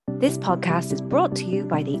This podcast is brought to you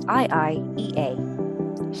by the IIEA,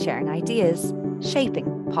 sharing ideas,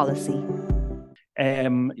 shaping policy.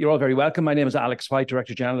 You're all very welcome. My name is Alex White,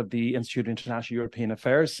 Director General of the Institute of International European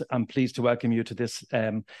Affairs. I'm pleased to welcome you to this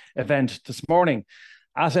event this morning.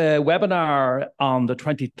 At a webinar on the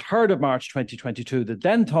 23rd of March 2022, the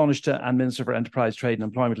then Taoiseach and Minister for Enterprise, Trade and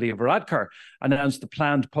Employment, Leo Varadkar, announced the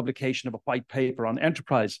planned publication of a white paper on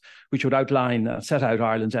enterprise, which would set out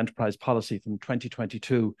Ireland's enterprise policy from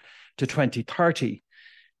 2022 to 2030.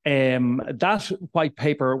 That white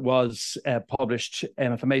paper was published,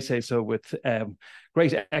 if I may say so, with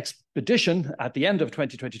great expedition at the end of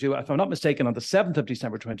 2022, if I'm not mistaken, on the 7th of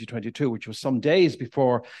December 2022, which was some days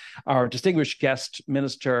before our distinguished guest,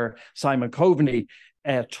 Minister Simon Coveney,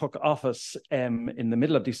 took office in the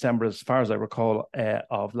middle of December, as far as I recall,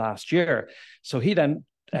 of last year. So he then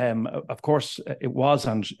of course, it was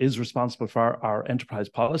and is responsible for our enterprise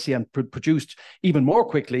policy and produced even more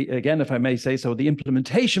quickly, again, if I may say so, the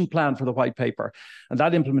implementation plan for the white paper. And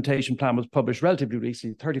that implementation plan was published relatively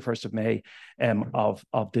recently, 31st of May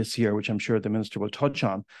of this year, which I'm sure the Minister will touch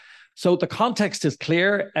on. So the context is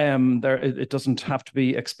clear. It doesn't have to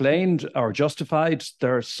be explained or justified.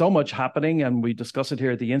 There's so much happening, and we discuss it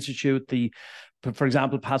here at the Institute. For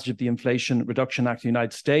example, passage of the Inflation Reduction Act in the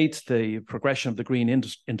United States, the progression of the Green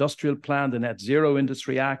Industrial Plan, the Net Zero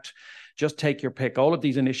Industry Act. Just take your pick. All of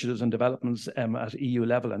these initiatives and developments at EU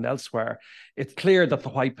level and elsewhere. It's clear that the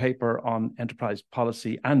white paper on enterprise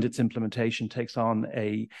policy and its implementation takes on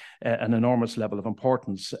an enormous level of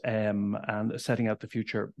importance and setting out the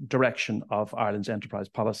future direction of Ireland's enterprise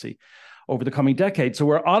policy over the coming decade. So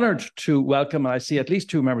we're honoured to welcome, and I see at least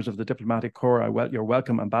two members of the diplomatic corps. You're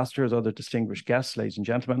welcome, ambassadors, other distinguished guests, ladies and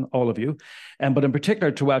gentlemen, all of you. But in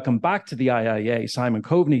particular, to welcome back to the IIEA, Simon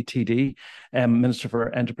Coveney, TD, Minister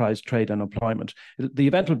for Enterprise, Trade and Employment. The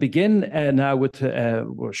event will begin now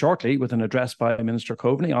shortly with an address by Minister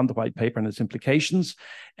Coveney on the white paper and its implications.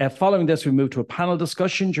 Following this, we move to a panel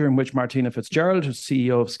discussion during which Martina Fitzgerald, who's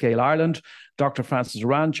CEO of Scale Ireland, Dr. Frances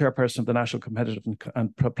Ruane, Chairperson of the National Competitive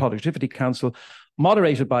and Productivity Council,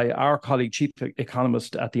 moderated by our colleague, Chief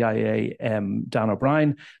Economist at the IEA, Dan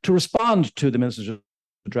O'Brien, to respond to the Minister's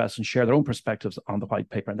address and share their own perspectives on the white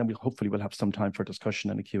paper. And then hopefully we'll have some time for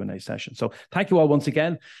discussion and a Q&A session. So thank you all once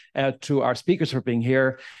again to our speakers for being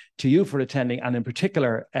here, to you for attending, and in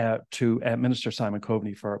particular to Minister Simon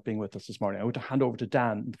Coveney for being with us this morning. I want to hand over to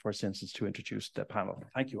Dan in the first instance to introduce the panel.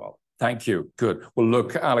 Thank you all. Thank you. Good. Well,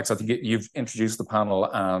 look, Alex, I think you've introduced the panel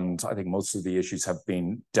and I think most of the issues have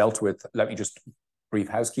been dealt with. Let me just brief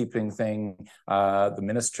housekeeping thing. The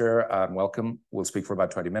Minister, welcome, will speak for about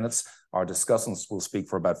 20 minutes. Our discussants will speak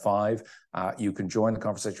for about 5. You can join the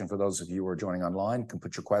conversation. For those of you who are joining online, can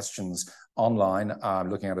put your questions online. I'm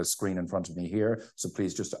looking at a screen in front of me here, so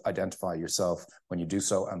please just identify yourself when you do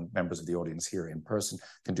so, and members of the audience here in person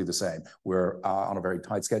can do the same. We're on a very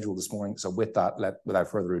tight schedule this morning, so with that, without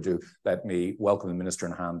further ado, let me welcome the Minister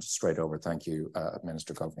and hand straight over. Thank you,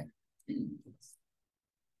 Minister Coveney.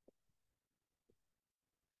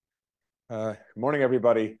 Good morning,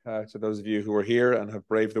 everybody. To those of you who are here and have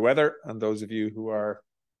braved the weather, and those of you who are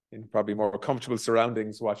in probably more comfortable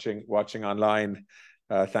surroundings watching online,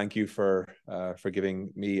 thank you for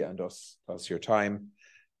giving me and us your time.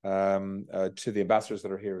 To the ambassadors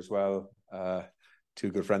that are here as well, two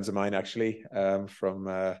good friends of mine actually, from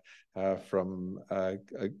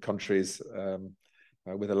countries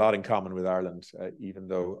with a lot in common with Ireland, even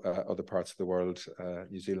though other parts of the world,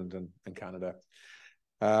 New Zealand and Canada.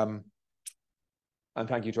 And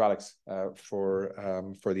thank you to Alex for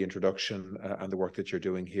the introduction and the work that you're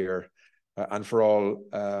doing here, and for all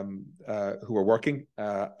who are working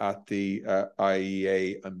at the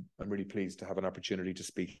IEA. I'm really pleased to have an opportunity to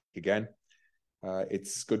speak again.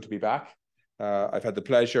 It's good to be back. I've had the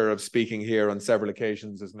pleasure of speaking here on several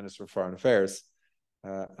occasions as Minister for Foreign Affairs,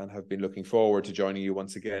 and have been looking forward to joining you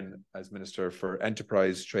once again as Minister for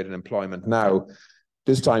Enterprise, Trade and Employment now.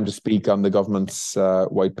 This time to speak on the government's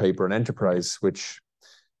white paper on enterprise, which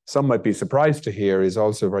some might be surprised to hear is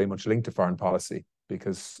also very much linked to foreign policy,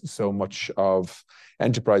 because so much of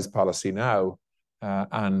enterprise policy now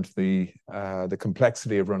and the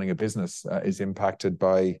complexity of running a business is impacted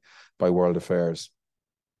by world affairs.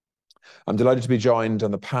 I'm delighted to be joined on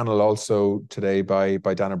the panel also today by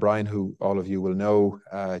Dan O'Brien, who all of you will know,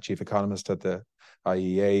 Chief Economist at the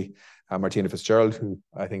IEA, Martina Fitzgerald, who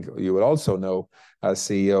I think you will also know as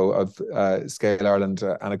CEO of Scale Ireland,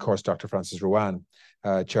 and of course Dr. Frances Ruane,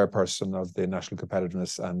 Chairperson of the National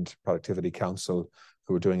Competitiveness and Productivity Council,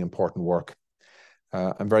 who are doing important work.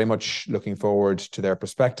 I'm very much looking forward to their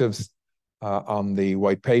perspectives on the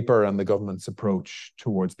white paper and the government's approach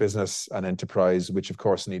towards business and enterprise, which of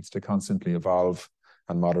course needs to constantly evolve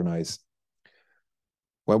and modernise.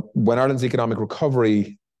 When Ireland's economic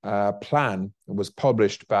recovery plan was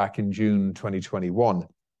published back in June 2021,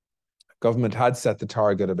 government had set the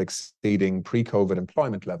target of exceeding pre-COVID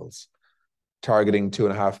employment levels, targeting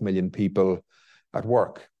 2.5 million people at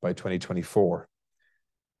work by 2024.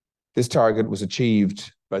 This target was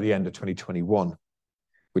achieved by the end of 2021,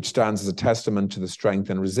 which stands as a testament to the strength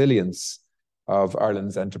and resilience of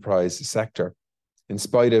Ireland's enterprise sector, in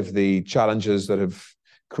spite of the challenges that have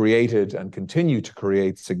created and continue to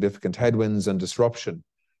create significant headwinds and disruption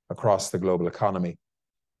across the global economy.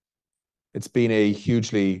 It's been a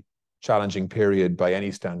hugely challenging period by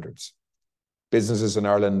any standards. Businesses in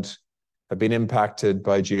Ireland have been impacted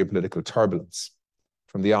by geopolitical turbulence,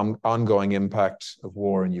 from the ongoing impact of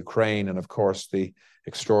war in Ukraine and, of course, the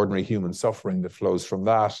extraordinary human suffering that flows from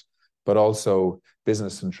that, but also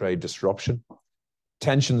business and trade disruption,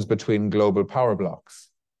 tensions between global power blocks.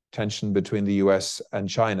 Tension between the US and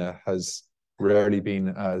China has rarely been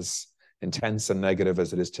as intense and negative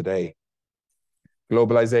as it is today.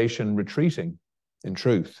 Globalization retreating, in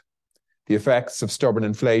truth. The effects of stubborn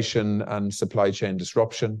inflation and supply chain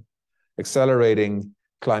disruption, accelerating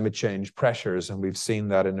climate change pressures, and we've seen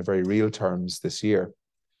that in very real terms this year.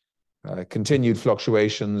 Continued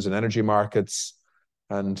fluctuations in energy markets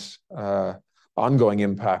and ongoing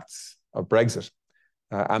impacts of Brexit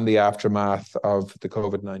and the aftermath of the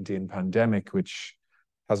COVID-19 pandemic, which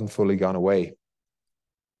hasn't fully gone away.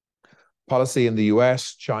 Policy in the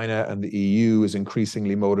US, China, and the EU is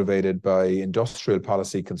increasingly motivated by industrial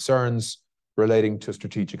policy concerns relating to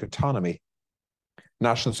strategic autonomy,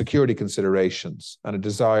 national security considerations, and a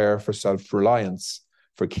desire for self-reliance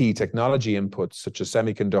for key technology inputs such as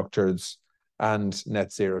semiconductors and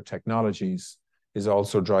net zero technologies is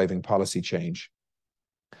also driving policy change.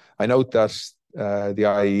 I note that the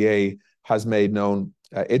IEA has made known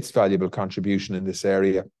its valuable contribution in this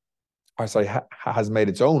area, has made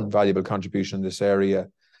its own valuable contribution in this area,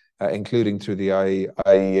 including through the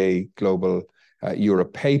IEA Global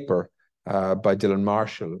Europe paper by Dylan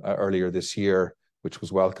Marshall earlier this year, which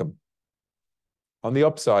was welcome. On the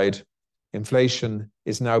upside, inflation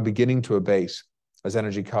is now beginning to abate as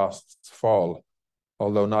energy costs fall,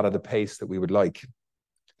 although not at the pace that we would like.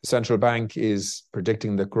 The central bank is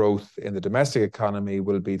predicting that growth in the domestic economy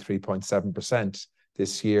will be 3.7%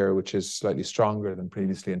 this year, which is slightly stronger than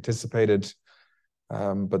previously anticipated.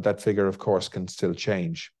 But that figure, of course, can still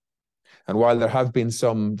change. And while there have been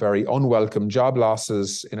some very unwelcome job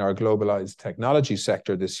losses in our globalized technology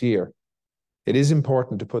sector this year, it is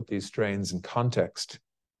important to put these strains in context.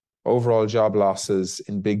 Overall job losses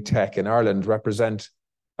in big tech in Ireland represent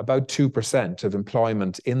about 2% of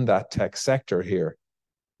employment in that tech sector here,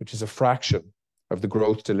 which is a fraction of the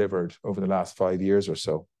growth delivered over the last 5 years or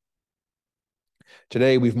so.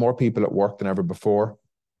 Today, we've more people at work than ever before.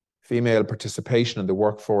 Female participation in the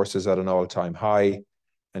workforce is at an all-time high,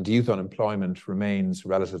 and youth unemployment remains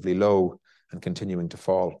relatively low and continuing to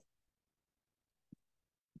fall.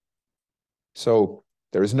 So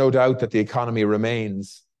there is no doubt that the economy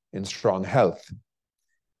remains in strong health.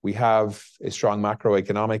 We have a strong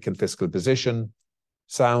macroeconomic and fiscal position,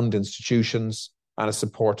 sound institutions, and a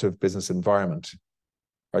supportive business environment.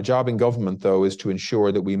 Our job in government, though, is to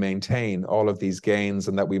ensure that we maintain all of these gains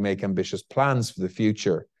and that we make ambitious plans for the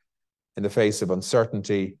future in the face of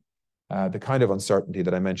uncertainty, the kind of uncertainty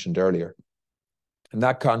that I mentioned earlier. In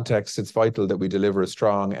that context, it's vital that we deliver a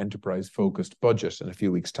strong enterprise-focused budget in a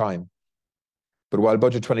few weeks' time. But while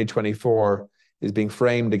Budget 2024 is being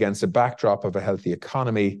framed against a backdrop of a healthy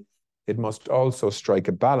economy, it must also strike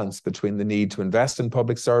a balance between the need to invest in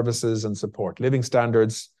public services and support living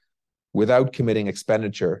standards without committing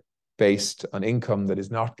expenditure based on income that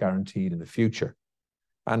is not guaranteed in the future.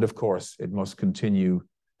 And of course, it must continue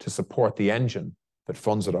to support the engine that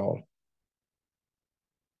funds it all.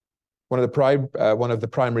 One of the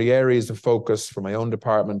primary areas of focus for my own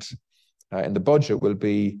department in the budget will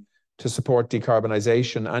be to support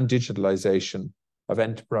decarbonisation and digitalisation of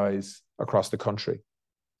enterprise across the country.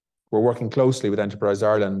 We're working closely with Enterprise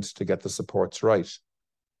Ireland to get the supports right.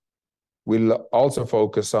 We'll also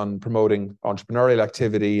focus on promoting entrepreneurial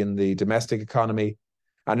activity in the domestic economy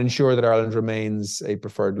and ensure that Ireland remains a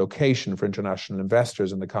preferred location for international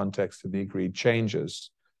investors in the context of the agreed changes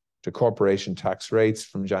to corporation tax rates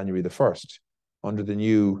from January the 1st under the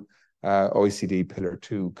new OECD Pillar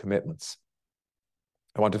 2 commitments.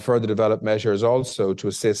 I want to further develop measures also to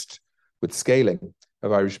assist with scaling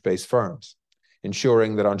of Irish-based firms,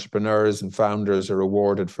 ensuring that entrepreneurs and founders are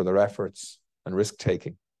rewarded for their efforts and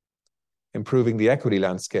risk-taking. improving the equity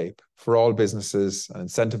landscape for all businesses and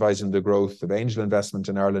incentivizing the growth of angel investment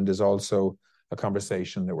in Ireland is also a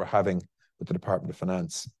conversation that we're having with the Department of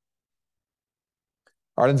Finance.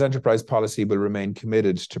 Ireland's enterprise policy will remain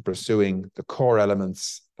committed to pursuing the core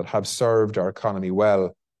elements that have served our economy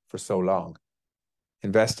well for so long,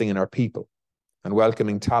 investing in our people and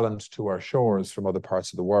welcoming talent to our shores from other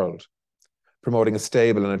parts of the world, promoting a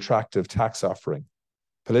stable and attractive tax offering,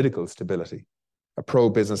 political stability, a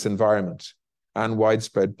pro-business environment, and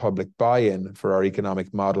widespread public buy-in for our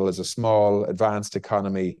economic model as a small, advanced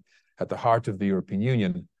economy at the heart of the European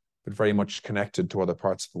Union, but very much connected to other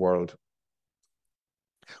parts of the world.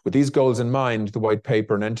 With these goals in mind, the White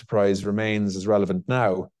Paper on Enterprise remains as relevant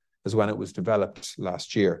now as when it was developed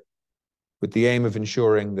last year, with the aim of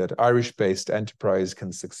ensuring that Irish-based enterprise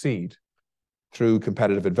can succeed through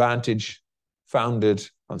competitive advantage, founded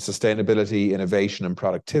on sustainability, innovation, and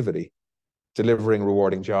productivity, delivering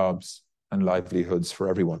rewarding jobs and livelihoods for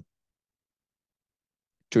everyone.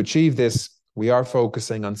 To achieve this, we are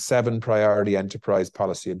focusing on 7 priority enterprise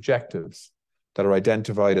policy objectives that are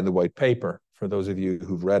identified in the White Paper, for those of you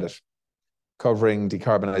who've read it, covering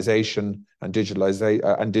decarbonisation and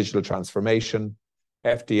digital transformation,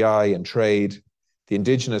 FDI and trade, the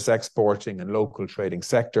indigenous exporting and local trading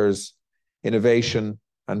sectors, innovation,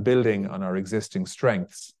 and building on our existing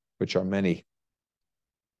strengths, which are many.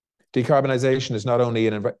 Decarbonisation is not only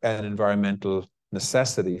an environmental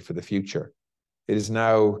necessity for the future, it is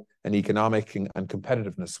now an economic and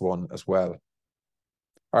competitiveness one as well.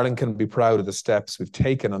 Ireland can be proud of the steps we've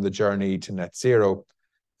taken on the journey to net zero,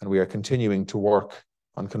 and we are continuing to work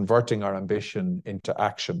on converting our ambition into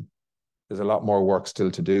action. There's a lot more work still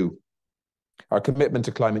to do. Our commitment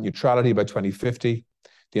to climate neutrality by 2050,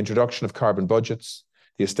 the introduction of carbon budgets,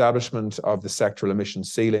 the establishment of the sectoral emission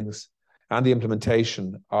ceilings, and the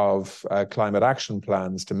implementation of climate action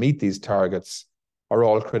plans to meet these targets are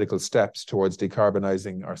all critical steps towards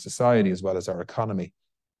decarbonising our society as well as our economy.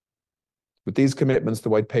 With these commitments, the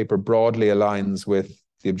White Paper broadly aligns with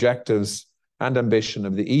the objectives and ambition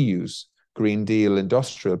of the EU's Green Deal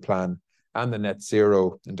Industrial Plan and the Net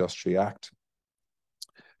Zero Industry Act,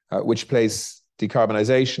 which place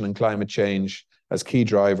decarbonisation and climate change as key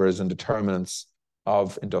drivers and determinants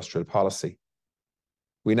of industrial policy.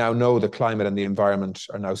 We now know that climate and the environment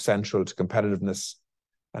are now central to competitiveness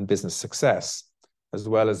and business success, as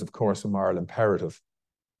well as, of course, a moral imperative.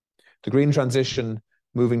 The green transition,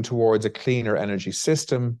 moving towards a cleaner energy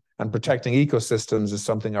system and protecting ecosystems, is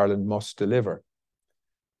something Ireland must deliver.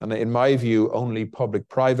 And in my view, only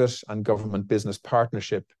public-private and government-business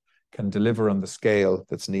partnership can deliver on the scale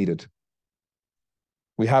that's needed.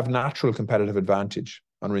 We have natural competitive advantage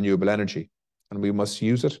on renewable energy, and we must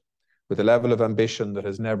use it with a level of ambition that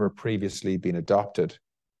has never previously been adopted.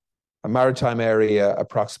 A maritime area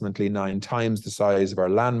approximately 9 times the size of our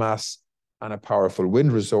landmass and a powerful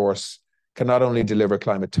wind resource can not only deliver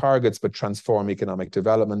climate targets, but transform economic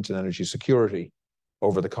development and energy security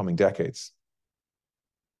over the coming decades.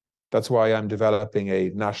 That's why I'm developing a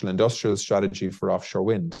national industrial strategy for offshore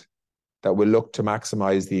wind that will look to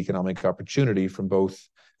maximize the economic opportunity from both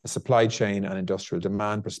a supply chain and industrial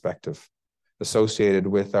demand perspective, associated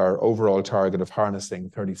with our overall target of harnessing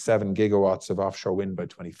 37 gigawatts of offshore wind by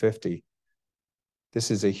 2050. This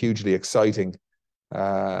is a hugely exciting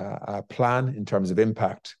plan in terms of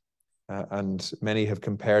impact, and many have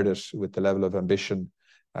compared it with the level of ambition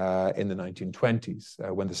in the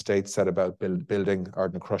 1920s when the States set about building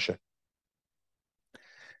Ardnacrusha.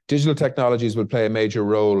 Digital technologies will play a major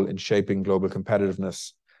role in shaping global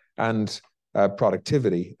competitiveness and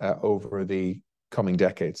productivity over the coming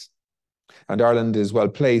decades. And Ireland is well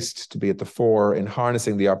placed to be at the fore in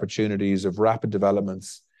harnessing the opportunities of rapid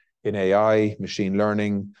developments in AI, machine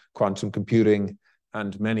learning, quantum computing,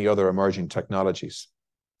 and many other emerging technologies.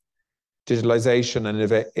 Digitalization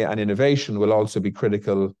and innovation will also be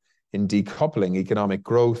critical in decoupling economic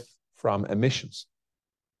growth from emissions.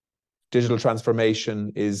 Digital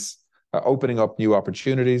transformation is opening up new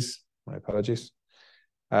opportunities.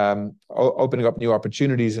 Opening up new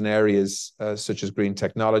opportunities in areas such as green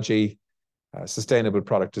technology, sustainable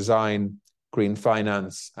product design, green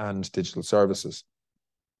finance, and digital services.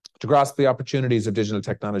 To grasp the opportunities of digital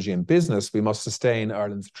technology in business, we must sustain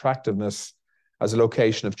Ireland's attractiveness as a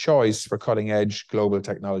location of choice for cutting-edge global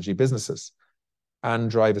technology businesses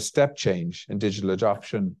and drive a step change in digital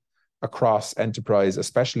adoption across enterprise,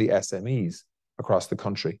 especially SMEs, across the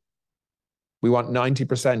country. We want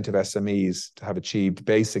 90% of SMEs to have achieved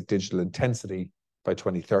basic digital intensity by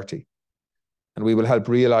 2030. And we will help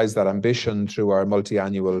realise that ambition through our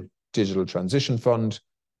multi-annual Digital Transition Fund,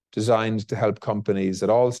 designed to help companies at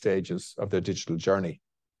all stages of their digital journey.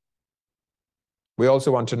 We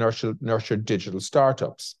also want to nurture digital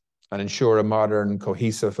startups and ensure a modern,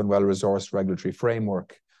 cohesive and well-resourced regulatory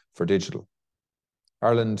framework for digital.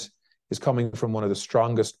 Ireland is coming from one of the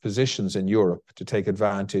strongest positions in Europe to take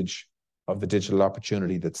advantage of the digital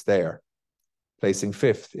opportunity that's there, placing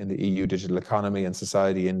 5th in the EU Digital Economy and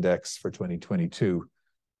Society Index for 2022,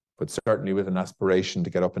 but certainly with an aspiration to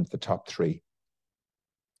get up into the top 3.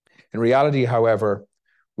 In reality, however,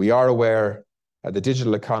 we are aware the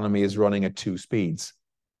digital economy is running at 2 speeds,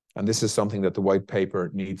 and this is something that the white paper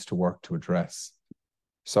needs to work to address.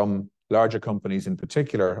 Some larger companies in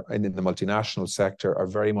particular, and in the multinational sector, are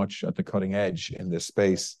very much at the cutting edge in this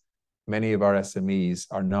space. Many of our SMEs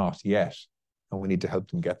are not yet, and we need to help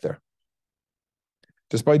them get there.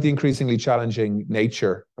 Despite the increasingly challenging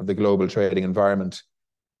nature of the global trading environment,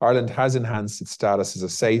 Ireland has enhanced its status as a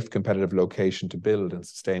safe, competitive location to build and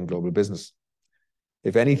sustain global business.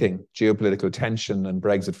 If anything, geopolitical tension and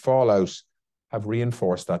Brexit fallout have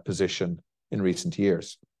reinforced that position in recent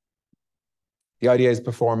years. The IDA's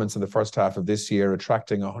performance in the first half of this year,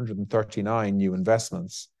 attracting 139 new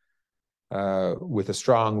investments with a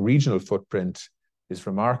strong regional footprint, is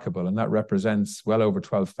remarkable, and that represents well over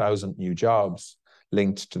 12,000 new jobs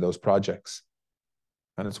linked to those projects.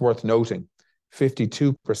 And it's worth noting,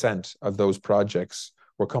 52% of those projects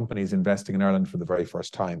were companies investing in Ireland for the very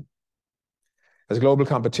first time. As global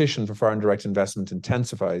competition for foreign direct investment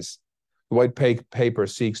intensifies, the white paper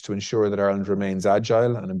seeks to ensure that Ireland remains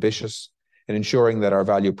agile and ambitious in ensuring that our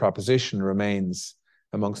value proposition remains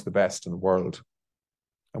amongst the best in the world.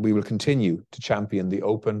 And we will continue to champion the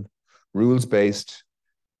open, rules-based,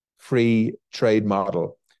 free trade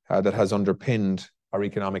model that has underpinned our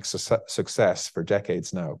economic success for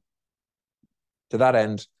decades now. To that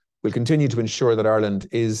end, we'll continue to ensure that Ireland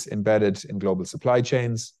is embedded in global supply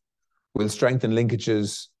chains. We'll strengthen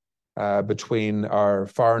linkages between our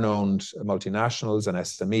foreign-owned multinationals and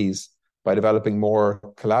SMEs by developing more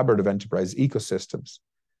collaborative enterprise ecosystems.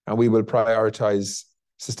 And we will prioritise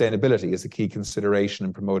sustainability as a key consideration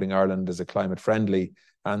in promoting Ireland as a climate-friendly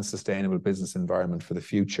and sustainable business environment for the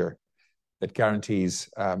future that guarantees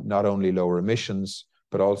not only lower emissions,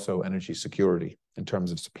 but also energy security in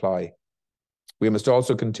terms of supply. We must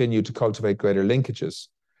also continue to cultivate greater linkages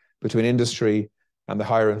between industry and the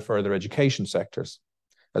higher and further education sectors,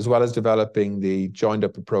 as well as developing the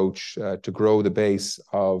joined-up approach to grow the base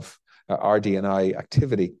of RD&I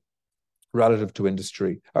activity relevant to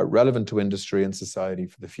industry and society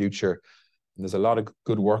for the future. And there's a lot of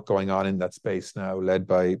good work going on in that space now, led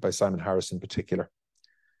by Simon Harris in particular.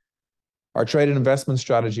 Our trade and investment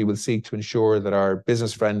strategy will seek to ensure that our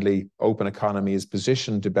business-friendly open economy is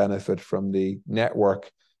positioned to benefit from the network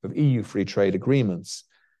of EU free trade agreements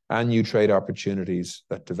and new trade opportunities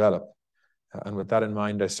that develop. And with that in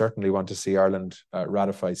mind, I certainly want to see Ireland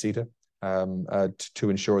ratify CETA to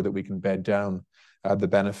ensure that we can bed down the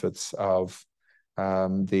benefits of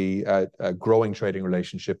the growing trading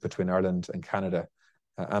relationship between Ireland and Canada,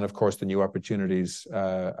 and of course the new opportunities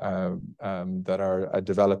that are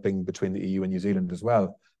developing between the EU and New Zealand as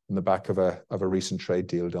well, on the back of a recent trade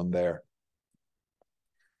deal done there.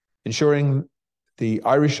 Ensuring the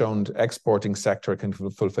Irish-owned exporting sector can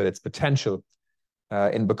fulfil its potential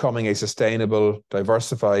in becoming a sustainable,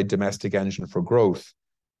 diversified domestic engine for growth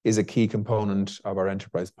is a key component of our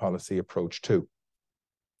enterprise policy approach too.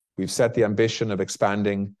 We've set the ambition of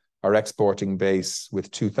expanding our exporting base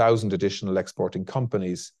with 2,000 additional exporting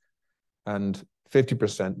companies and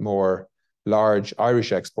 50% more large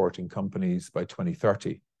Irish exporting companies by 2030.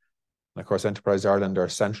 And of course, Enterprise Ireland are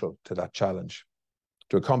central to that challenge.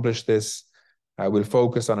 To accomplish this, we'll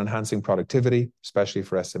focus on enhancing productivity, especially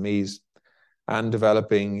for SMEs, and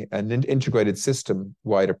developing an integrated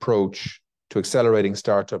system-wide approach to accelerating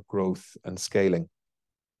startup growth and scaling.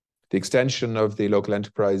 The extension of the local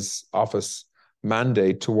enterprise office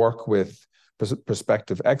mandate to work with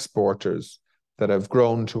prospective exporters that have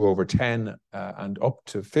grown to over 10 and up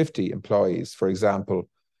to 50 employees, for example,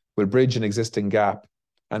 will bridge an existing gap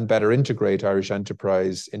and better integrate Irish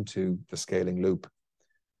enterprise into the scaling loop.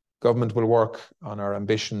 Government will work on our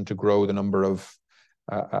ambition to grow the number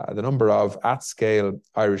of at-scale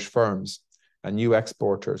Irish firms and new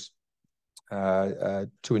exporters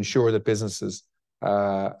to ensure that businesses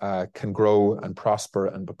can grow and prosper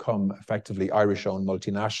and become effectively Irish-owned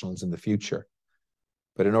multinationals in the future.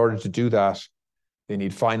 But in order to do that, they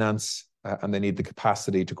need finance and they need the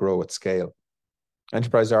capacity to grow at scale.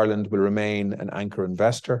 Enterprise Ireland will remain an anchor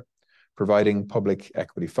investor, providing public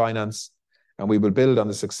equity finance, and we will build on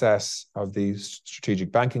the success of the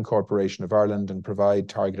Strategic Banking Corporation of Ireland and provide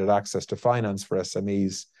targeted access to finance for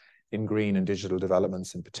SMEs in green and digital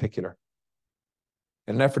developments in particular.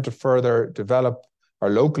 In an effort to further develop our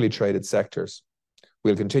locally traded sectors,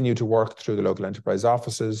 we'll continue to work through the local enterprise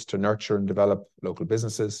offices to nurture and develop local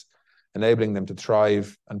businesses, enabling them to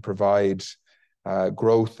thrive and provide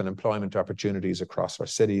growth and employment opportunities across our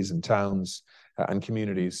cities and towns and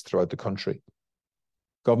communities throughout the country.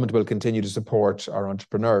 Government will continue to support our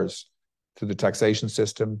entrepreneurs through the taxation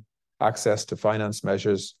system, access to finance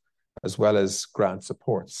measures, as well as grant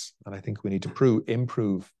supports. And I think we need to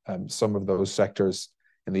improve some of those sectors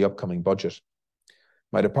in the upcoming budget.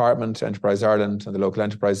 My department, Enterprise Ireland, and the local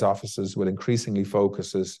enterprise offices will increasingly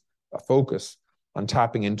focus on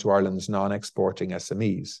tapping into Ireland's non-exporting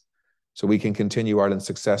SMEs, so we can continue Ireland's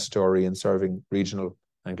success story in serving regional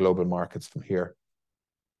and global markets from here.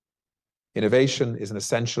 Innovation is an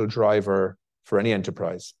essential driver for any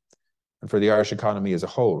enterprise and for the Irish economy as a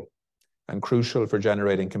whole, and crucial for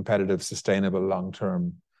generating competitive, sustainable,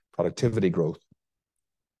 long-term productivity growth.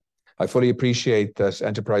 I fully appreciate that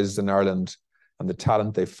enterprises in Ireland and the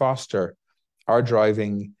talent they foster are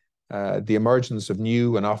driving the emergence of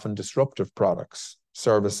new and often disruptive products,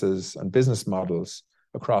 services, and business models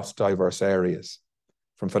across diverse areas,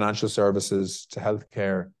 from financial services to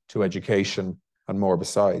healthcare to education and more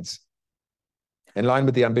besides. In line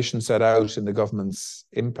with the ambition set out in the government's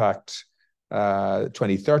Impact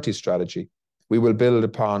 2030 strategy, we will build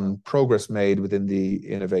upon progress made within the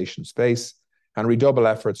innovation space and redouble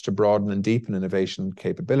efforts to broaden and deepen innovation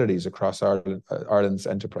capabilities across Ireland's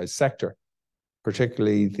enterprise sector,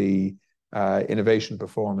 particularly the innovation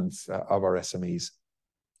performance of our SMEs.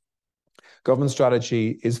 Government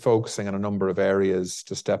strategy is focusing on a number of areas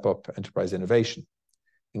to step up enterprise innovation,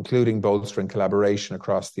 including bolstering collaboration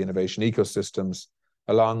across the innovation ecosystems,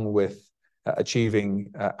 along with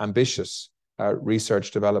achieving ambitious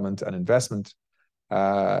research, development and investment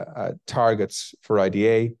targets for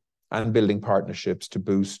IDA, and building partnerships to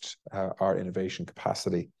boost our innovation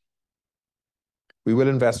capacity. We will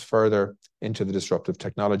invest further into the Disruptive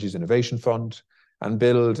Technologies Innovation Fund and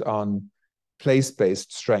build on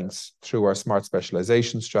place-based strengths through our smart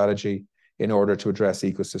specialization strategy in order to address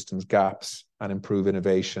ecosystems gaps and improve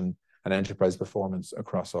innovation and enterprise performance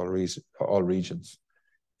across all regions.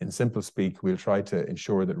 In simple speak, we'll try to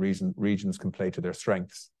ensure that regions can play to their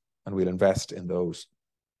strengths, and we'll invest in those.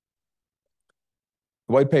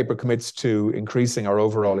 The White Paper commits to increasing our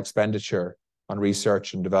overall expenditure on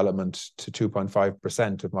research and development to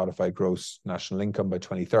 2.5% of modified gross national income by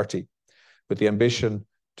 2030, with the ambition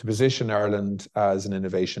to position Ireland as an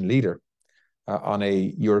innovation leader on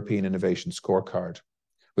a European Innovation Scorecard.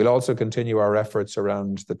 We'll also continue our efforts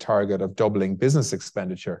around the target of doubling business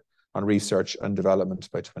expenditure on research and development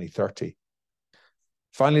by 2030.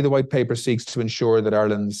 Finally, the White Paper seeks to ensure that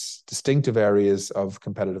Ireland's distinctive areas of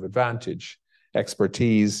competitive advantage,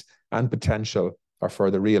 expertise, and potential are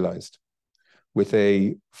further realised, with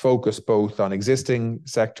a focus both on existing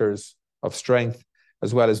sectors of strength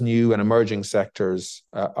as well as new and emerging sectors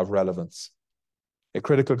of relevance. A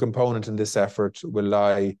critical component in this effort will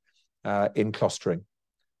lie in clustering.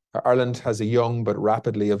 Ireland has a young but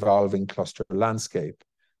rapidly evolving cluster landscape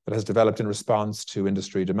that has developed in response to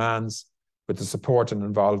industry demands, with the support and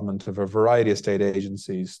involvement of a variety of state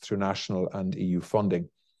agencies through national and EU funding.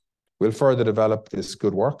 We'll further develop this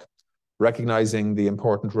good work, recognising the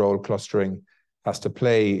important role clustering has to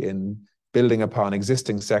play in building upon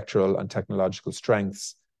existing sectoral and technological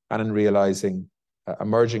strengths and in realising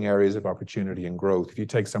emerging areas of opportunity and growth. If you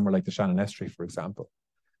take somewhere like the Shannon Estuary, for example,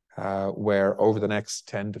 where over the next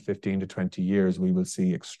 10 to 15 to 20 years, we will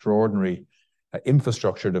see extraordinary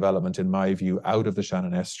infrastructure development, in my view, out of the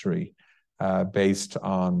Shannon Estuary, based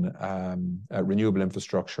on renewable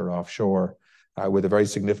infrastructure offshore, with a very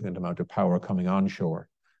significant amount of power coming onshore.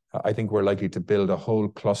 I think we're likely to build a whole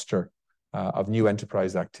cluster of new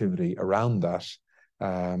enterprise activity around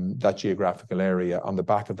that geographical area on the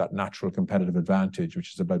back of that natural competitive advantage,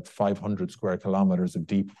 which is about 500 square kilometres of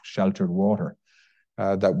deep sheltered water,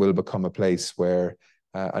 that will become a place where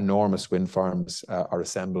enormous wind farms are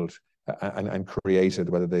assembled and created,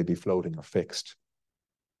 whether they be floating or fixed.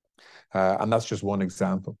 And that's just one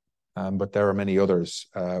example. But there are many others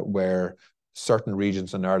where certain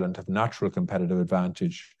regions in Ireland have natural competitive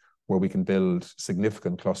advantage, where we can build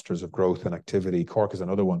significant clusters of growth and activity. Cork is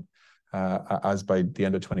another one. As by the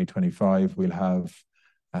end of 2025, we'll have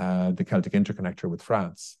the Celtic Interconnector with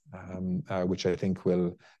France, which I think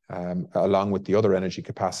will, along with the other energy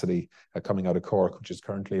capacity coming out of Cork, which is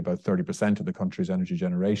currently about 30% of the country's energy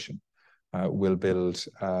generation, will build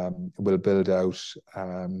out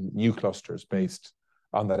new clusters based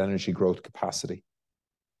on that energy growth capacity.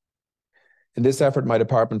 In this effort, my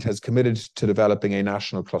department has committed to developing a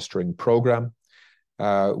national clustering programme,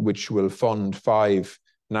 which will fund 5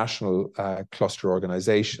 national cluster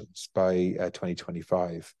organizations by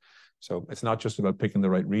 2025. So it's not just about picking the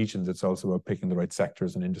right regions, it's also about picking the right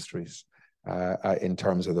sectors and industries in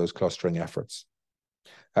terms of those clustering efforts.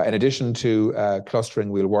 In addition to clustering,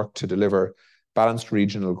 we'll work to deliver balanced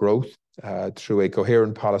regional growth through a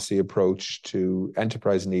coherent policy approach to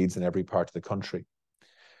enterprise needs in every part of the country.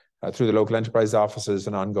 Through the local enterprise offices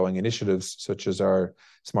and ongoing initiatives such as our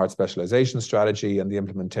smart specialization strategy and the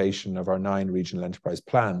implementation of our 9 regional enterprise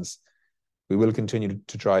plans, we will continue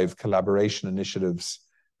to drive collaboration initiatives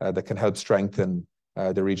that can help strengthen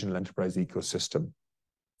the regional enterprise ecosystem.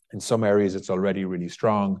 In some areas, it's already really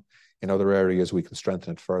strong. In other areas, we can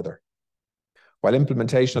strengthen it further. While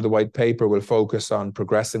implementation of the white paper will focus on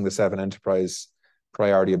progressing the 7 enterprise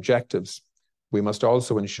priority objectives, we must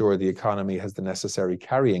also ensure the economy has the necessary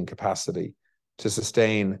carrying capacity to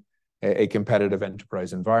sustain a competitive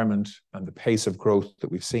enterprise environment and the pace of growth that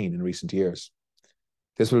we've seen in recent years.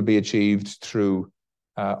 This will be achieved through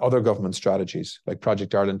other government strategies like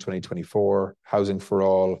Project Ireland 2024, Housing for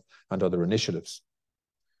All, and other initiatives.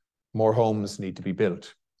 More homes need to be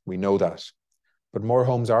built. We know that. But more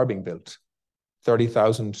homes are being built.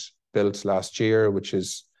 30,000 built last year, which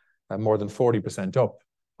is more than 40% up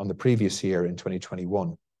on the previous year in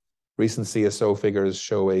 2021. Recent CSO figures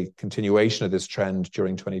show a continuation of this trend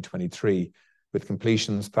during 2023, with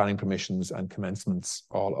completions, planning permissions, and commencements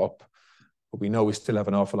all up. But we know we still have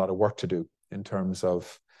an awful lot of work to do in terms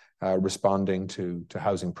of responding to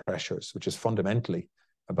housing pressures, which is fundamentally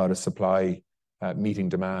about a supply meeting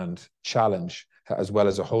demand challenge, as well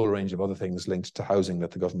as a whole range of other things linked to housing that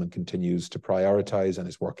the government continues to prioritise and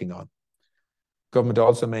is working on. Government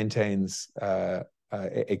also maintains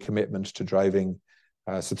a commitment to driving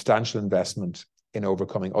substantial investment in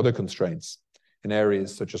overcoming other constraints in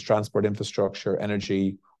areas such as transport infrastructure,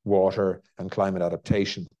 energy, water, and climate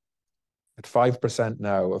adaptation. At 5%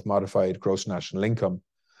 now of modified gross national income,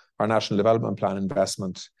 our National Development Plan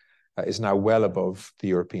investment is now well above the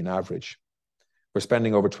European average. We're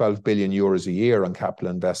spending over 12 billion euros a year on capital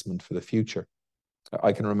investment for the future.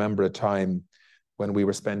 I can remember a time when we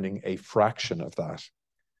were spending a fraction of that.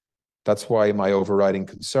 That's why my overriding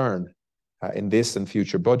concern in this and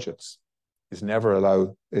future budgets is to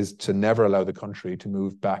never allow the country to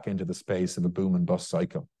move back into the space of a boom and bust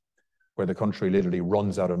cycle, where the country literally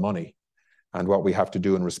runs out of money. And what we have to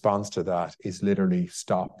do in response to that is literally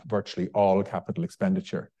stop virtually all capital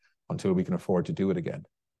expenditure until we can afford to do it again.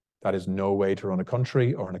 That is no way to run a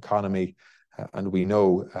country or an economy. And we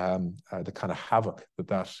know the kind of havoc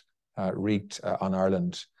that wreaked on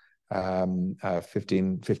Ireland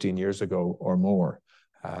 15 years ago or more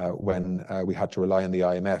when we had to rely on the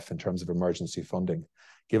IMF in terms of emergency funding.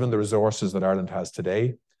 Given the resources that Ireland has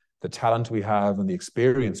today, the talent we have and the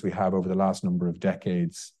experience we have over the last number of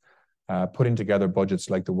decades, putting together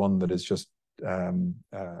budgets like the one that is just going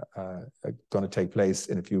to take place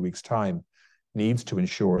in a few weeks' time needs to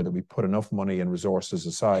ensure that we put enough money and resources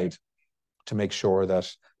aside to make sure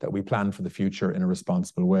that we plan for the future in a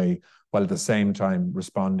responsible way, while at the same time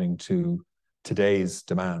responding to today's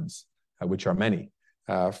demands, which are many,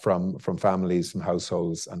 from families, from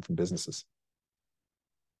households, and from businesses.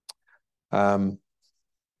 In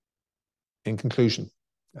conclusion,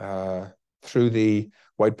 through the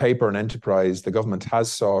white paper and enterprise, the government has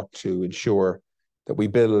sought to ensure that we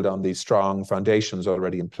build on these strong foundations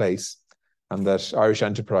already in place, and that Irish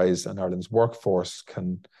enterprise and Ireland's workforce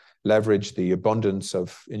can leverage the abundance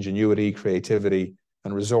of ingenuity, creativity,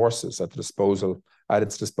 and resources at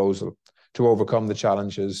its disposal to overcome the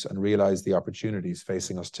challenges and realise the opportunities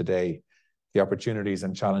facing us today. The opportunities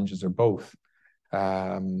and challenges are both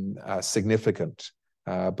significant,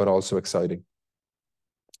 but also exciting.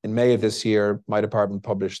 In May of this year, my department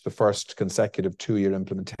published the first consecutive 2-year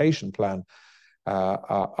implementation plan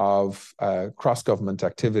of cross-government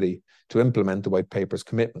activity to implement the white paper's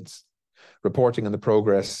commitments, reporting on the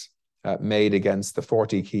progress made against the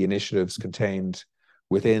 40 key initiatives contained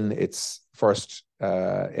within its first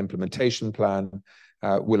implementation plan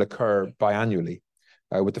will occur biannually,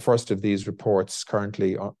 with the first of these reports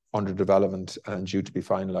currently under development and due to be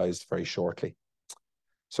finalised very shortly.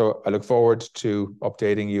 So I look forward to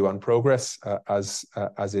updating you on progress as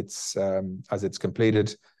it's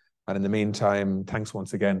completed. And in the meantime, thanks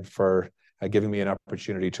once again for giving me an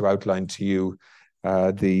opportunity to outline to you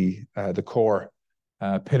the core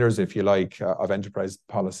pillars, if you like, of enterprise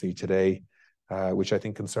policy today, which I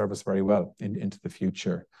think can serve us very well into the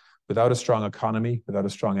future. Without a strong economy, without a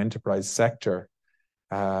strong enterprise sector,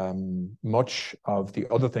 much of the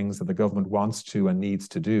other things that the government wants to and needs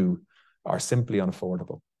to do are simply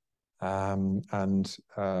unaffordable.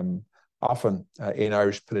 Often in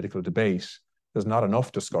Irish political debate, there's not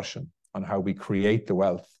enough discussion on how we create the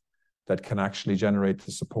wealth that can actually generate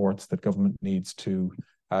the supports that government needs to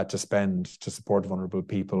spend to support vulnerable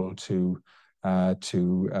people, to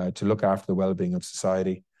look after the well-being of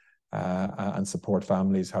society, and support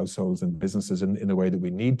families, households, and businesses in the way that we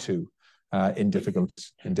need to in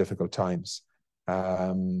difficult times.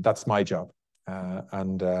 That's my job,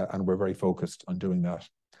 and we're very focused on doing that.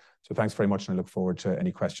 So thanks very much, and I look forward to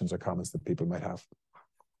any questions or comments that people might have.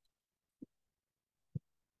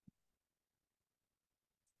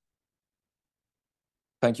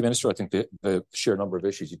 Thank you, Minister. I think the sheer number of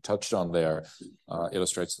issues you touched on there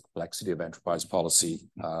illustrates the complexity of enterprise policy.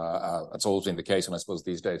 It's always been the case, and I suppose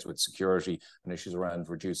these days with security and issues around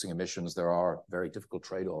reducing emissions, there are very difficult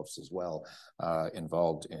trade-offs as well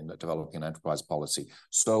involved in developing an enterprise policy.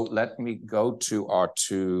 So let me go to our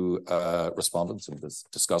two respondents and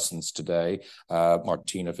discussants today.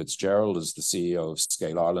 Martina Fitzgerald is the CEO of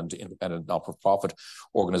Scale Ireland, independent not-for-profit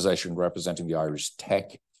organisation representing the Irish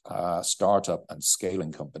tech, startup and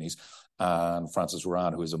scaling companies, and Frances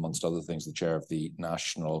Horan, who is, amongst other things, the chair of the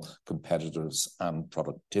National Competitiveness and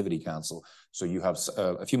Productivity Council. So you have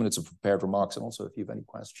a few minutes of prepared remarks, and also if you have any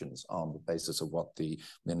questions on the basis of what the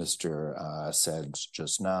Minister said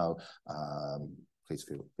just now, please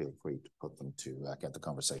feel free to put them to get the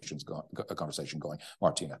conversation going.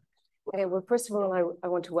 Martina. Well, first of all, I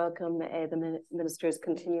want to welcome the Minister's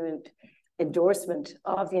continuing endorsement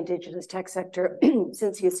of the Indigenous tech sector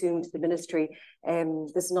since he assumed the ministry.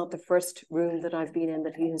 This is not the first room that I've been in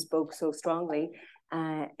that he has spoke so strongly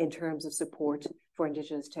in terms of support for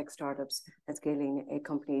Indigenous tech startups and scaling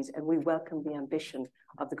companies. And we welcome the ambition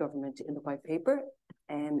of the government in the white paper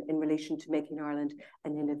in relation to making Ireland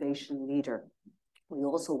an innovation leader. We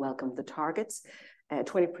also welcome the targets,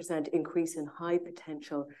 20% increase in high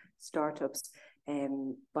potential startups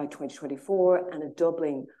by 2024, and a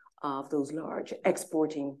doubling of those large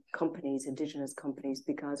exporting companies, Indigenous companies,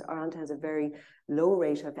 because Ireland has a very low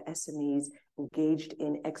rate of SMEs engaged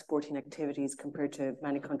in exporting activities compared to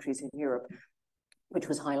many countries in Europe, which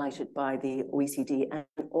was highlighted by the OECD. And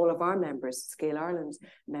all of our members, Scale Ireland's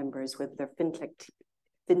members, with their fintech,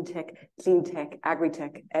 clean tech,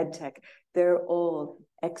 agri-tech, ed-tech, they're all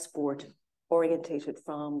export orientated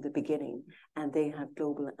from the beginning, and they have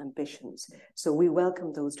global ambitions. So we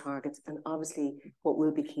welcome those targets, and obviously what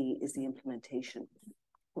will be key is the implementation.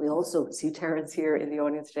 We also see Terence here in the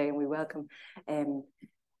audience today, and we welcome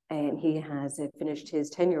and he has finished his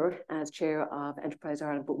tenure as chair of Enterprise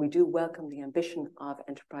Ireland, but we do welcome the ambition of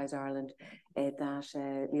Enterprise Ireland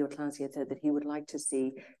that Leo Clancy had said that he would like to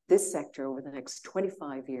see this sector over the next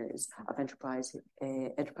 25 years of Enterprise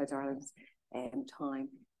Ireland's time,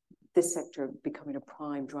 this sector becoming a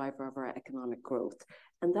prime driver of our economic growth.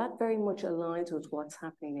 And that very much aligns with what's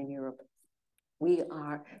happening in Europe. We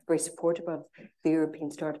are very supportive of the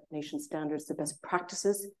European Startup Nation standards, the best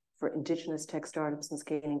practices for Indigenous tech startups and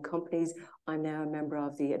scaling companies. I'm now a member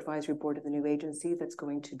of the advisory board of the new agency that's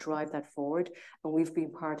going to drive that forward. And we've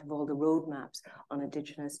been part of all the roadmaps on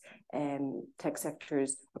Indigenous tech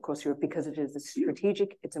sectors across Europe because it is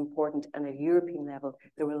strategic, it's important, and at a European level,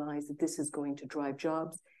 they realize that this is going to drive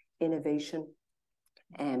jobs, innovation,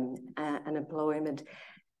 and employment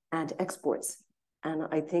and exports. And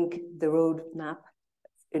I think the roadmap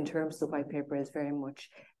in terms of the white paper is very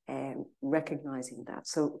much recognizing that.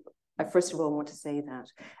 So I first of all want to say that,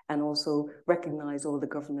 and also recognize all the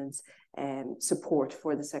government's support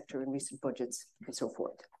for the sector in recent budgets and so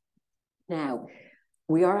forth. Now,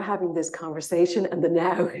 we are having this conversation, and the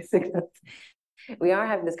now is we are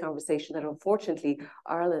having this conversation that unfortunately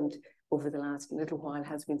Ireland over the last little while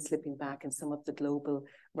has been slipping back in some of the global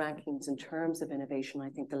rankings in terms of innovation. I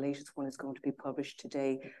think the latest one is going to be published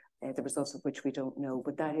today, the results of which we don't know,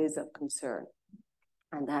 but that is of concern.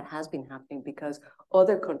 And that has been happening because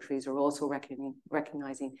other countries are also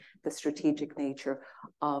recognizing the strategic nature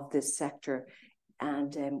of this sector.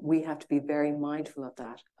 And we have to be very mindful of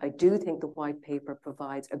that. I do think the white paper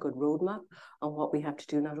provides a good roadmap on what we have to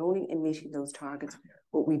do, not only in meeting those targets,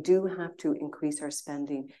 but we do have to increase our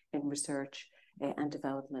spending in research and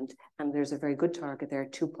development. And there's a very good target there,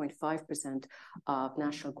 2.5% of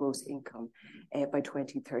national gross income by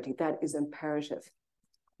 2030. That is imperative.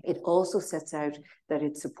 It also sets out that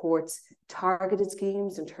it supports targeted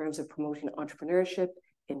schemes in terms of promoting entrepreneurship,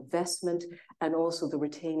 investment, and also the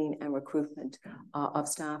retaining and recruitment of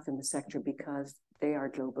staff in the sector because they are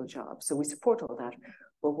global jobs. So we support all that.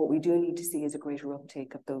 But what we do need to see is a greater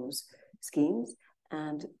uptake of those schemes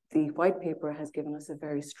And the white paper has given us a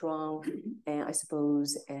very strong, I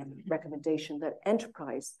suppose, recommendation that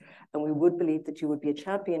enterprise, and we would believe that you would be a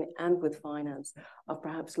champion and with finance of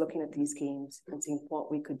perhaps looking at these schemes and seeing what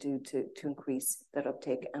we could do to increase that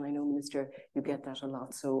uptake. And I know, Minister, you get that a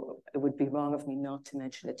lot, so it would be wrong of me not to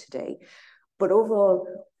mention it today. But overall,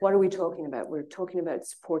 what are we talking about? We're talking about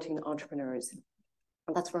supporting entrepreneurs.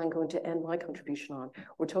 And that's where I'm going to end my contribution on.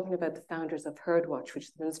 We're talking about the founders of Herdwatch,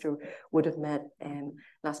 which the Minister would have met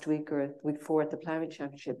last week or the week before at the Ploughing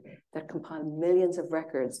Championship, that compile millions of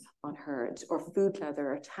records on herds, or Food Cloud that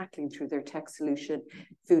are tackling through their tech solution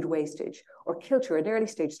food wastage, or Kilter, an early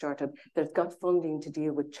stage startup that's got funding to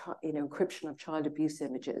deal with encryption of child abuse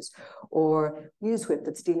images, or Newswhip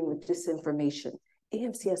that's dealing with disinformation.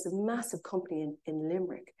 AMCS, a massive company in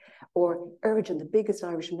Limerick, or Urgent, the biggest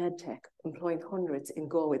Irish medtech, employing hundreds in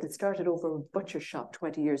Galway, that started over a butcher shop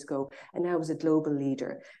 20 years ago and now is a global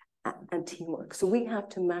leader, and teamwork. So we have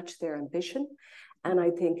to match their ambition. And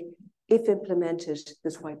I think if implemented,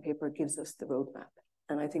 this white paper gives us the roadmap.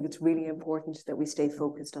 And I think it's really important that we stay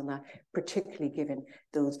focused on that, particularly given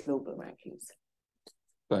those global rankings.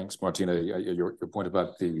 Thanks, Martina. Your point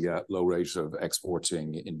about the low rate of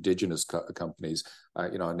exporting indigenous companies, I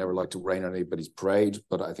never like to rain on anybody's parade,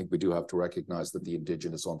 but I think we do have to recognize that the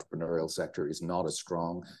indigenous entrepreneurial sector is not as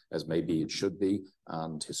strong as maybe it should be.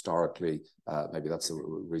 And historically, maybe that's the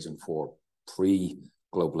reason for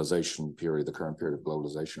pre-globalization period, the current period of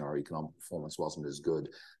globalization, our economic performance wasn't as good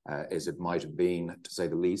as it might have been, to say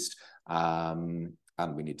the least.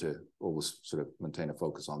 And we need to always sort of maintain a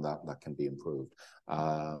focus on that. That can be improved.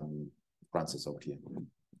 Frances, over to you.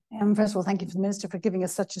 First of all, thank you to the Minister for giving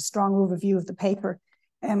us such a strong overview of the paper.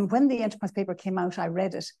 When the enterprise paper came out, I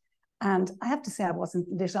read it. And I have to say I wasn't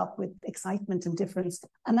lit up with excitement and difference.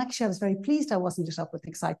 And actually, I was very pleased I wasn't lit up with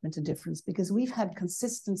excitement and difference, because we've had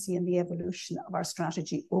consistency in the evolution of our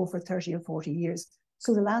strategy over 30 or 40 years.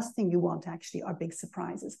 So the last thing you want actually are big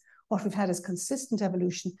surprises. What we've had is consistent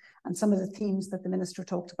evolution, and some of the themes that the Minister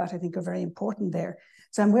talked about, I think, are very important there.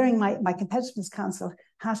 So I'm wearing my Competitiveness Council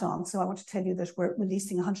hat on. So I want to tell you that we're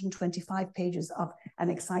releasing 125 pages of an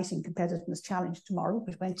exciting competitiveness challenge tomorrow,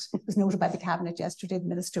 which was noted by the Cabinet yesterday. The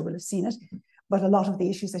Minister will have seen it. But a lot of the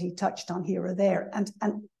issues that he touched on here are there. And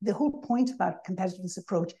the whole point about competitiveness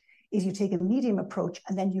approach is you take a medium approach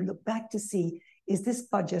and then you look back to see, is this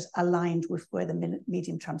budget aligned with where the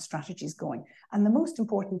medium-term strategy is going? And the most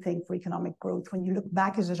important thing for economic growth, when you look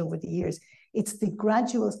back at it over the years, it's the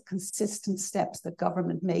gradual, consistent steps that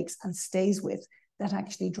government makes and stays with that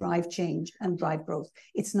actually drive change and drive growth.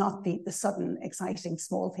 It's not the sudden, exciting,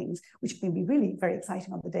 small things, which can be really very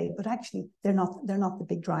exciting on the day, but actually they're not the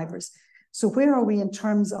big drivers. So where are we in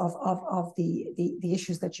terms of the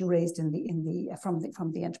issues that you raised from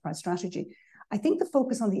the enterprise strategy? I think the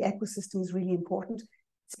focus on the ecosystem is really important.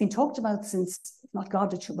 It's been talked about since, not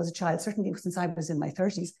God was a child, certainly since I was in my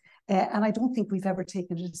 30s. And I don't think we've ever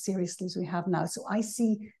taken it as seriously as we have now. So I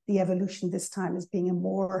see the evolution this time as being a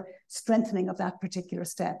more strengthening of that particular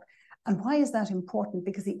step. And why is that important?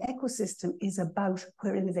 Because the ecosystem is about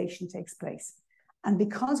where innovation takes place. And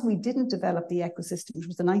because we didn't develop the ecosystem, which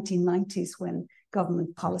was the 1990s when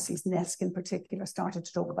government policies, NESC in particular, started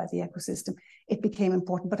to talk about the ecosystem, it became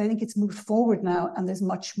important. But I think it's moved forward now, and there's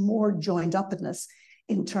much more joined upness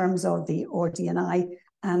in terms of the RD&I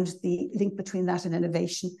and the link between that and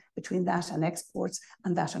innovation, between that and exports,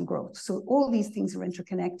 and that and growth. So all these things are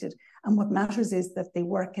interconnected. And what matters is that they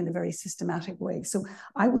work in a very systematic way. So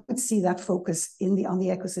I would see that focus on the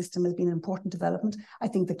ecosystem as being an important development. I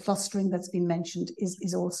think the clustering that's been mentioned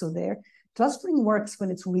is also there. Clustering works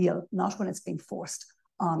when it's real, not when it's being forced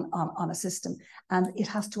on a system. And it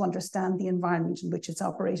has to understand the environment in which it's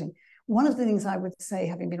operating. One of the things I would say,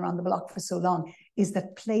 having been around the block for so long, is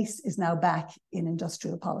that place is now back in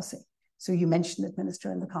industrial policy. So you mentioned it,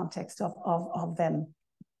 Minister, in the context of the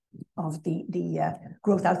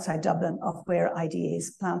growth outside Dublin, of where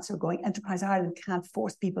IDA's plants are going. Enterprise Ireland can't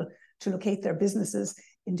force people to locate their businesses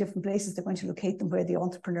in different places. They're going to locate them where the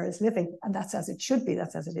entrepreneur is living. And that's as it should be.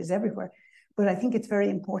 That's as it is everywhere. But I think it's very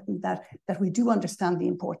important that we do understand the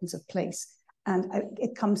importance of place. And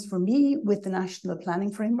it comes for me with the National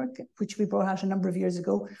Planning Framework, which we brought out a number of years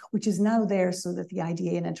ago, which is now there so that the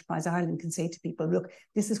IDA and Enterprise Ireland can say to people, look,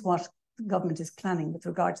 this is what the government is planning with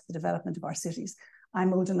regard to the development of our cities.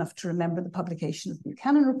 I'm old enough to remember the publication of the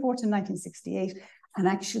Buchanan Report in 1968. And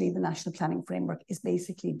actually, the National Planning Framework is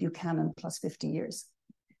basically Buchanan plus 50 years.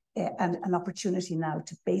 And an opportunity now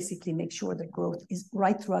to basically make sure that growth is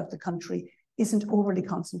right throughout the country, isn't overly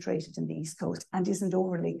concentrated in the East Coast, and isn't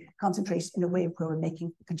overly concentrated in a way where we're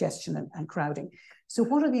making congestion and crowding. So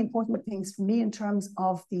what are the important things for me in terms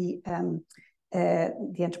of the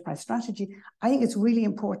the enterprise strategy, I think it's really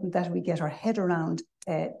important that we get our head around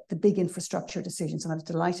the big infrastructure decisions. And I was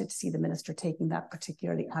delighted to see the Minister taking that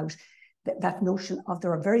particularly out. That notion of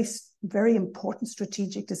there are very, very important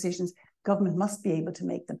strategic decisions. Government must be able to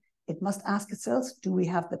make them. It must ask itself, do we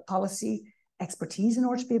have the policy expertise in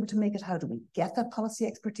order to be able to make it? How do we get that policy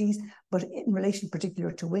expertise? But in relation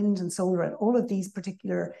particular to wind and solar and all of these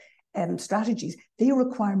particular strategies, they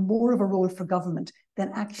require more of a role for government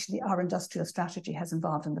than actually our industrial strategy has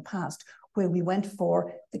involved in the past, where we went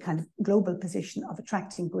for the kind of global position of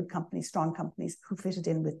attracting good companies, strong companies who fitted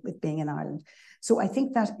in with being in Ireland. So I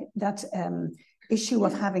think that issue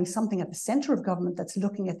of having something at the centre of government that's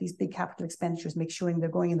looking at these big capital expenditures, make sure they're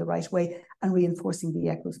going in the right way and reinforcing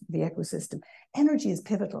the ecosystem. Energy is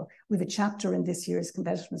pivotal. We have a chapter in this year's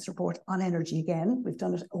competitiveness report on energy again. We've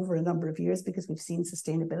done it over a number of years because we've seen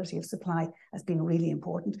sustainability of supply as being really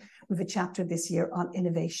important. We have a chapter this year on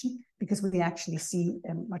innovation because we actually see,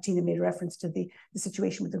 Martina made reference to the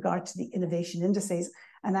situation with regard to the innovation indices.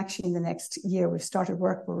 And actually in the next year, we've started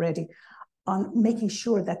work already on making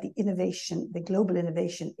sure that the innovation, the global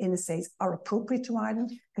innovation indices are appropriate to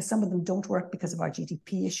Ireland, because some of them don't work because of our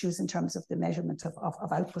GDP issues in terms of the measurement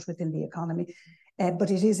of output within the economy. But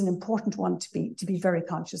it is an important one to be very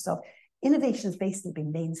conscious of. Innovation is basically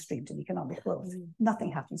being mainstreamed in economic growth.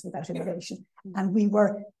 Nothing happens without innovation. And we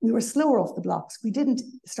were slower off the blocks. We didn't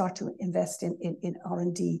start to invest in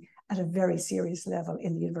R&D at a very serious level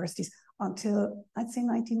in the universities until, I'd say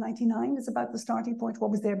 1999 is about the starting point.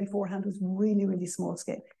 What was there beforehand was really, really small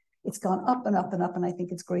scale. It's gone up and up and up, and I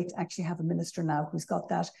think it's great to actually have a minister now who's got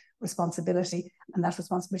that responsibility, and that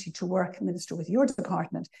responsibility to work, Minister, with your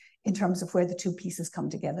department in terms of where the two pieces come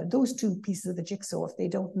together. Those two pieces of the jigsaw, if they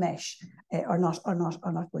don't mesh, are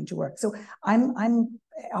not going to work. So I'm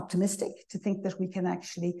optimistic to think that we can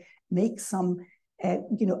actually make some a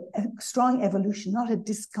strong evolution, not a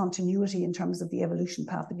discontinuity in terms of the evolution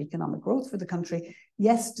path of economic growth for the country.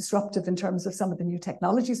 Yes, disruptive in terms of some of the new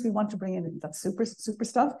technologies we want to bring in, and that's super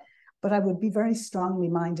stuff. But I would be very strongly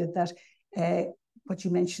minded that what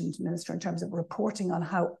you mentioned, Minister, in terms of reporting on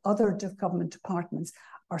how other government departments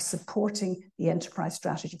are supporting the enterprise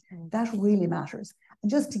strategy, that really matters.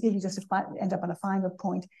 And just to give you end up on a final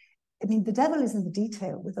point, I mean, the devil is in the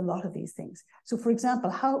detail with a lot of these things. So, for example,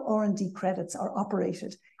 how R&D credits are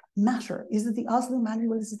operated matter. Is it the Oslo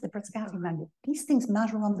manual? Is it the Brzezinski manual? These things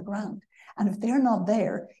matter on the ground. And if they're not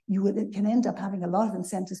there, it can end up having a lot of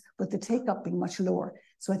incentives, but the take-up being much lower.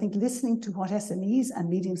 So I think listening to what SMEs and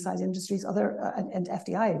medium-sized industries, and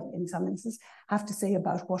FDI in some instances, have to say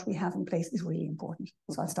about what we have in place is really important.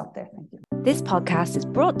 So I'll stop there. Thank you. This podcast is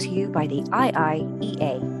brought to you by the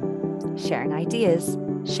IIEA, sharing ideas,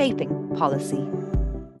 shaping policy.